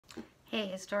Hey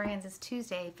historians, it's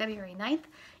Tuesday, February 9th,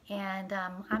 and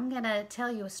I'm going to tell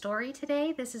you a story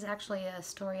today. This is actually a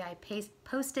story I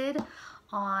posted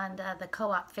on the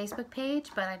Co-op Facebook page,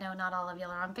 but I know not all of you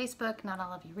are on Facebook, not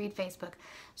all of you read Facebook.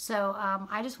 So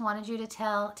I just wanted you to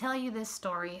tell you this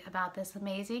story about this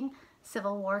amazing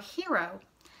Civil War hero.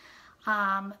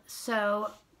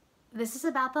 So this is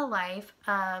about the life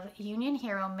of Union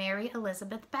hero Mary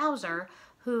Elizabeth Bowser,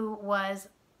 who was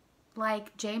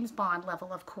like James Bond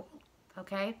level of cool.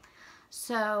 Okay,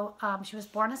 so she was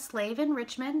born a slave in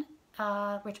Richmond,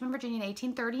 Virginia in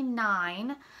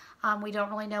 1839. We don't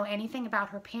really know anything about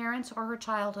her parents or her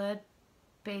childhood,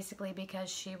 basically because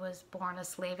she was born a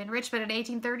slave in Richmond in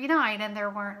 1839 and there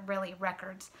weren't really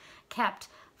records kept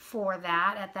for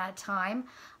that at that time.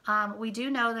 We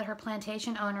do know that her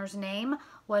plantation owner's name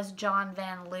was John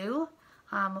Van Lew.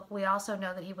 We also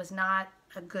know that he was not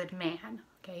a good man.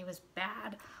 Okay, he was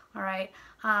bad. All right,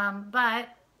 but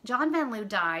John Van Lew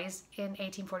dies in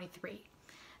 1843.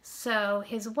 So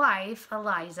his wife,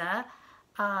 Eliza,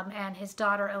 and his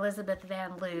daughter, Elizabeth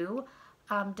Van Lew,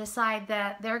 decide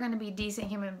that they're going to be decent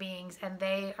human beings and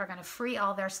they are going to free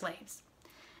all their slaves.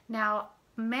 Now,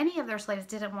 many of their slaves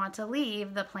didn't want to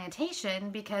leave the plantation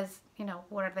because, you know,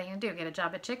 what are they going to do? Get a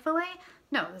job at Chick-fil-A?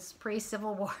 No, this is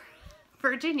pre-Civil War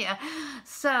Virginia.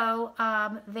 So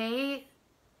they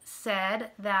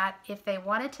said that if they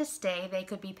wanted to stay, they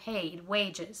could be paid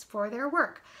wages for their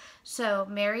work. So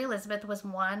Mary Elizabeth was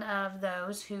one of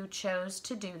those who chose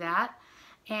to do that.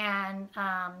 And,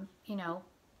 you know,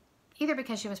 either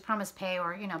because she was promised pay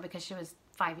or, you know, because she was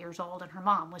 5 years old and her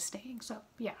mom was staying. So,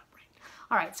 yeah, right.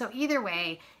 All right, so either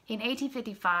way, in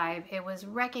 1855, it was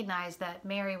recognized that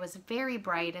Mary was very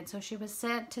bright, and so she was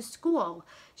sent to school.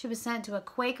 She was sent to a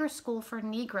Quaker school for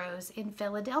Negroes in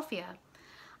Philadelphia.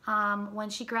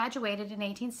 When she graduated in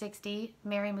 1860,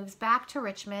 Mary moves back to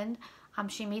Richmond.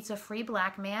 She meets a free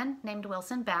black man named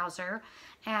Wilson Bowser,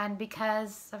 and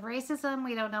because of racism,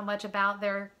 we don't know much about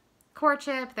their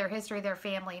courtship, their history, their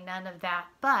family, none of that,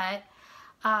 but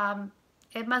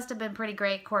it must have been pretty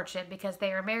great courtship because they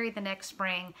were married the next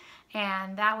spring,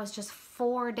 and that was just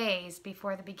 4 days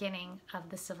before the beginning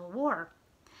of the Civil War.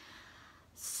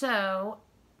 So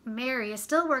Mary is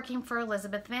still working for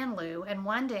Elizabeth Van Lew, and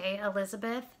one day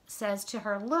Elizabeth says to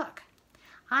her, "Look,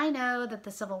 I know that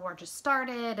the Civil War just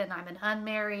started and I'm an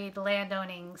unmarried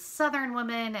landowning Southern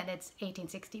woman and it's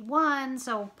 1861,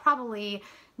 so probably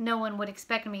no one would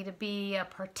expect me to be a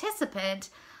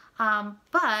participant,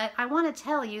 but I want to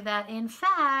tell you that in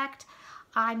fact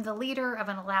I'm the leader of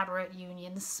an elaborate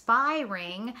Union spy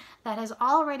ring that has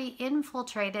already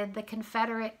infiltrated the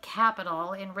Confederate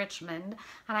capital in Richmond,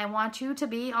 and I want you to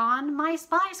be on my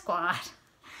spy squad."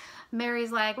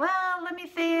 Mary's like, "Well, let me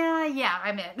think. Yeah,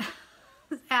 I'm in."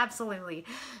 Absolutely.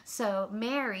 So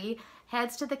Mary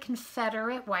heads to the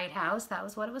Confederate White House, that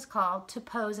was what it was called, to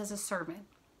pose as a servant.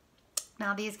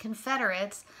 Now these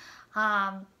Confederates,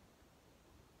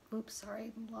 oops,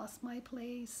 sorry, lost my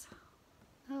place.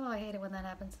 Oh, I hate it when that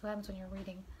happens. What happens when you're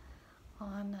reading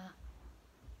on...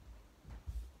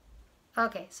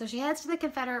 Okay, so she heads to the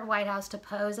Confederate White House to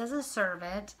pose as a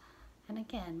servant. And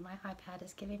again, my iPad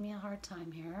is giving me a hard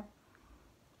time here.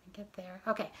 Get there.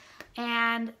 Okay,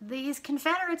 and these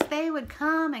Confederates, they would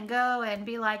come and go and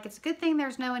be like, "It's a good thing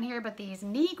there's no one here but these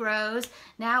Negroes.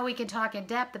 Now we can talk in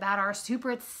depth about our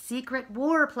super secret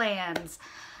war plans.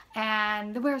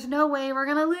 And there's no way we're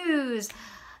gonna lose."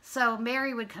 So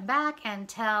Mary would come back and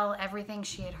tell everything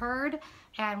she had heard,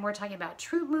 and we're talking about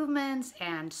troop movements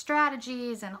and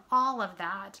strategies and all of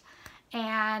that.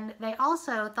 And they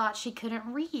also thought she couldn't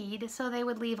read, so they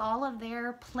would leave all of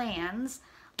their plans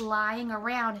lying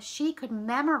around. She could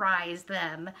memorize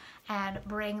them and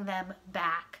bring them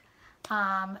back.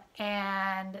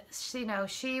 And you know,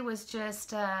 she was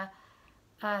just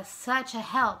such a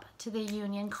help to the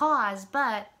Union cause.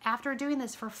 But after doing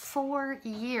this for 4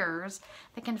 years,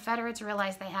 the Confederates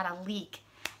realized they had a leak,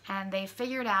 and they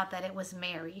figured out that it was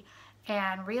Mary.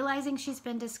 And realizing she's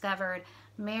been discovered,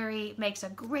 Mary makes a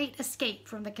great escape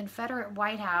from the Confederate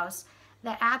White House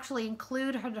that actually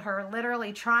included her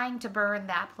literally trying to burn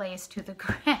that place to the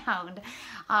ground.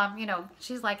 You know,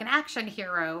 she's like an action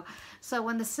hero. So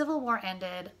when the Civil War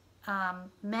ended,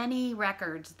 many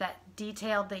records that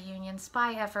detailed the Union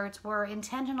spy efforts were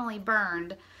intentionally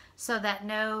burned so that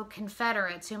no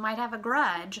Confederates who might have a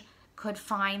grudge could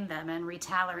find them and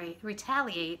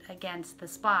retaliate against the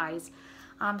spies.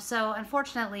 So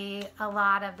unfortunately, a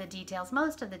lot of the details,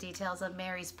 most of the details of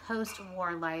Mary's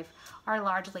post-war life are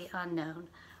largely unknown.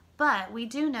 But we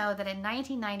do know that in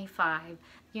 1995,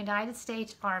 the United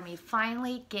States Army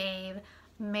finally gave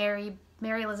Mary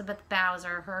Elizabeth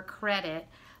Bowser her credit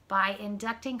by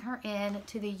inducting her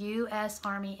into the U.S.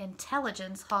 Army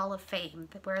Intelligence Hall of Fame,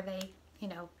 where they, you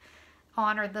know,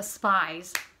 honored the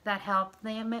spies that help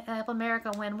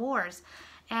America win wars.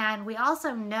 And we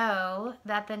also know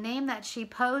that the name that she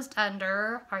posed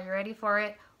under, are you ready for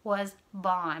it, was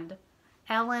Bond.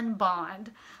 Ellen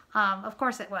Bond. Of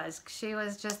course it was. She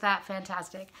was just that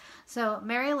fantastic. So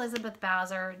Mary Elizabeth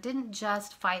Bowser didn't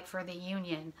just fight for the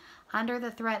Union. Under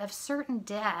the threat of certain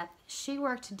death, she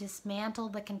worked to dismantle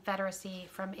the Confederacy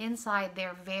from inside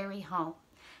their very home.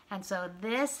 And so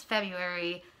this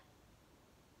February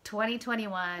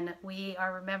 2021, we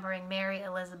are remembering Mary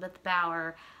Elizabeth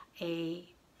Bowser, an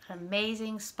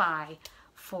amazing spy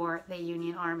for the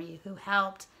Union Army who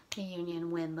helped the Union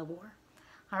win the war.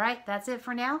 All right, that's it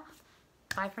for now.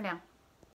 Bye for now.